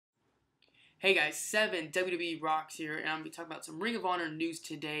Hey guys, 7 WWE Rocks here, and I'm going to be talking about some Ring of Honor news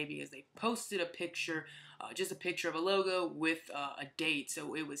today because they posted a picture, just a picture of a logo with a date.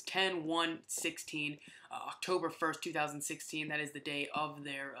 So it was 10/1/16, October 1st, 2016. That is the day of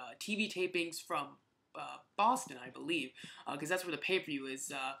their TV tapings from Boston, I believe, because that's where the pay-per-view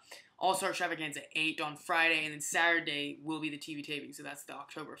is. All-Star Extravaganza 8 on Friday, and then Saturday will be the TV taping, so that's the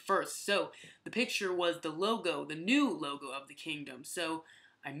October 1st. So the picture was the logo, the new logo of the Kingdom. So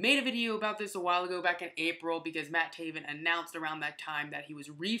I made a video about this a while ago, back in April, because Matt Taven announced around that time that he was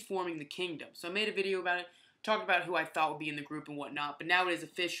reforming the Kingdom. So I made a video about it, talked about who I thought would be in the group and whatnot, but now it is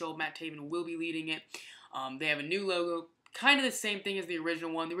official. Matt Taven will be leading it. They have a new logo, kind of the same thing as the original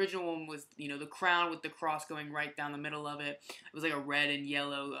one. The original one was, the crown with the cross going right down the middle of it. It was like a red and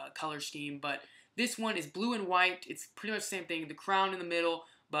yellow color scheme, but this one is blue and white. It's pretty much the same thing. The crown in the middle,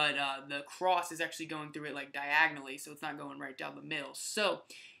 but the cross is actually going through it like diagonally, so it's not going right down the middle. So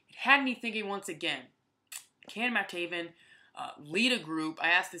it had me thinking once again, can Matt Taven lead a group?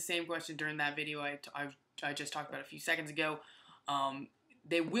 I asked the same question during that video I just talked about a few seconds ago.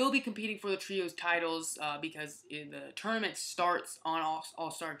 They will be competing for the Trios titles because the tournament starts on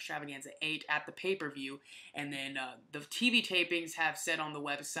All-Star Extravaganza 8 at the pay-per-view, and then the TV tapings have said on the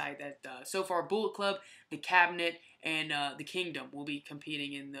website that so far Bullet Club, the Cabinet, and the Kingdom will be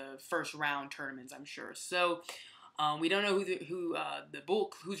competing in the first round tournaments, I'm sure. So we don't know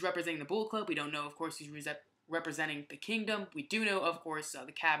who's representing the Bullet Club. We don't know, of course, who's representing the Kingdom. We do know, of course,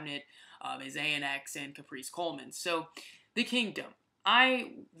 the Cabinet is ANX and Caprice Coleman. So the Kingdom.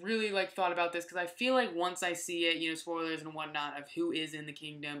 I really thought about this because I feel like once I see it, spoilers and whatnot of who is in the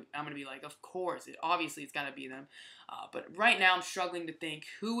Kingdom, I'm going to be like, of course, obviously it's got to be them. But right now I'm struggling to think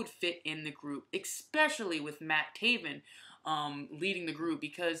who would fit in the group, especially with Matt Taven leading the group,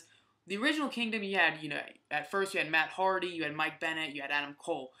 because the original Kingdom, you had, at first you had Matt Hardy, you had Mike Bennett, you had Adam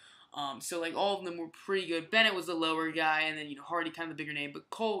Cole. So all of them were pretty good. Bennett was the lower guy, and then, Hardy kind of the bigger name, but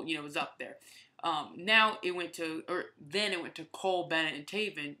Cole, was up there. Then it went to Cole, Bennett, and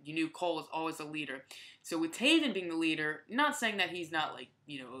Taven. You knew Cole was always a leader. So with Taven being the leader, not saying that he's not a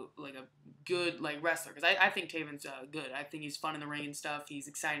good wrestler, because I think Taven's good. I think he's fun in the ring and stuff. He's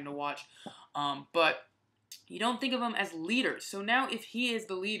exciting to watch. But you don't think of him as leaders. So now if he is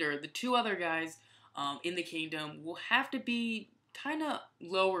the leader, the two other guys in the Kingdom will have to be kind of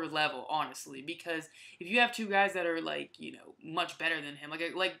lower level, honestly, because if you have two guys that are much better than him,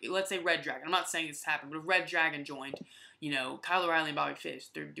 like let's say Red Dragon. I'm not saying this happened, but if Red Dragon joined, Kyle O'Reilly and Bobby Fish,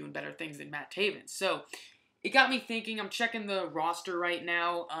 they're doing better things than Matt Taven. So it got me thinking. I'm checking the roster right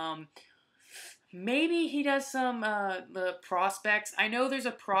now. Maybe he does some the prospects. I know there's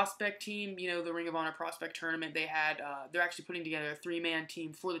a prospect team, the Ring of Honor prospect tournament. They're actually putting together a 3-man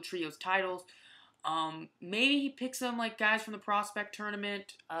team for the Trios titles. Maybe he picks some guys from the prospect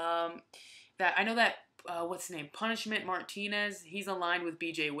tournament. That I know that what's his name, Punishment Martinez. He's aligned with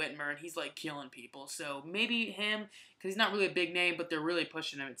BJ Whitmer, and he's killing people. So maybe him, because he's not really a big name, but they're really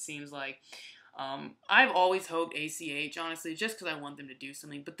pushing him. It seems like. I've always hoped ACH, honestly, just because I want them to do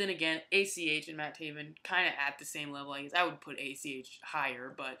something. But then again, ACH and Matt Taven kind of at the same level. I guess I would put ACH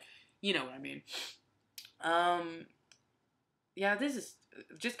higher, but you know what I mean. Yeah, this is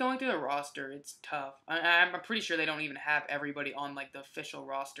just going through the roster. It's tough. I'm pretty sure they don't even have everybody on the official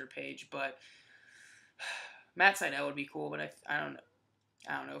roster page. But Matt Sydal would be cool. But I don't know.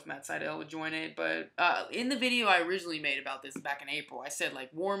 I don't know if Matt Sydal would join it, but in the video I originally made about this back in April, I said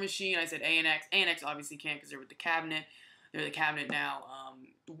War Machine, I said ANX. ANX obviously can't because they're with the Cabinet. They're the Cabinet now.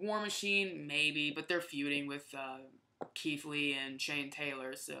 War Machine, maybe, but they're feuding with Keith Lee and Shane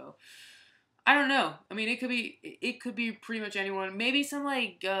Taylor, so I don't know. I mean, it could be pretty much anyone. Maybe some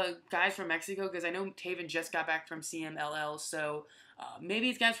guys from Mexico, because I know Taven just got back from CMLL, so maybe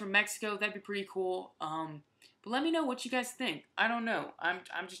it's guys from Mexico. That'd be pretty cool. But let me know what you guys think. I don't know.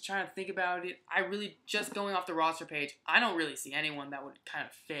 I'm just trying to think about it. I really, just going off the roster page, I don't really see anyone that would kind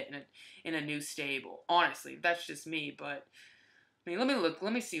of fit in a new stable. Honestly, that's just me. But I mean, let me look.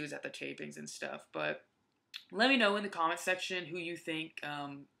 Let me see who's at the tapings and stuff. But let me know in the comment section who you think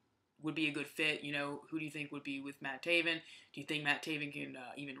would be a good fit. Who do you think would be with Matt Taven? Do you think Matt Taven can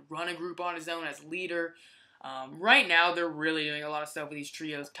even run a group on his own as leader? Right now, they're really doing a lot of stuff with these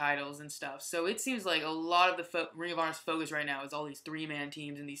trios titles and stuff. So it seems like a lot of the Ring of Honor's focus right now is all these 3-man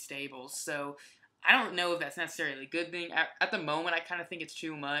teams in these stables. So I don't know if that's necessarily a good thing. At the moment, I kind of think it's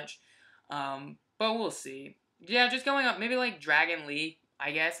too much. But we'll see. Yeah, just going up. Maybe Dragon Lee,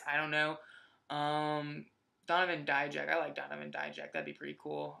 I guess. I don't know. Donovan Dijak. I like Donovan Dijak. That'd be pretty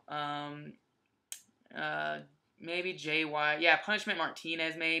cool. Maybe JY. Yeah, Punishment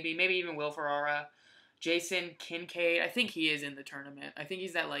Martinez, maybe. Maybe even Will Ferrara. Jason Kincaid. I think he is in the tournament. I think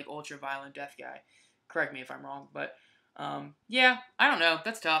he's that, like, ultra-violent death guy. Correct me if I'm wrong, but, yeah, I don't know.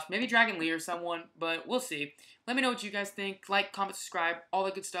 That's tough. Maybe Dragon Lee or someone, but we'll see. Let me know what you guys think. Like, comment, subscribe, all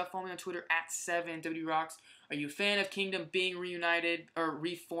that good stuff. Follow me on Twitter @7WRocks. Are you a fan of Kingdom being reunited or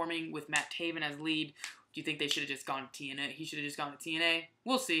reforming with Matt Taven as lead? Do you think they should have just gone to TNA? He should have just gone to TNA.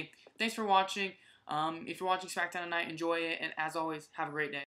 We'll see. Thanks for watching. If you're watching SmackDown tonight, enjoy it. And as always, have a great day.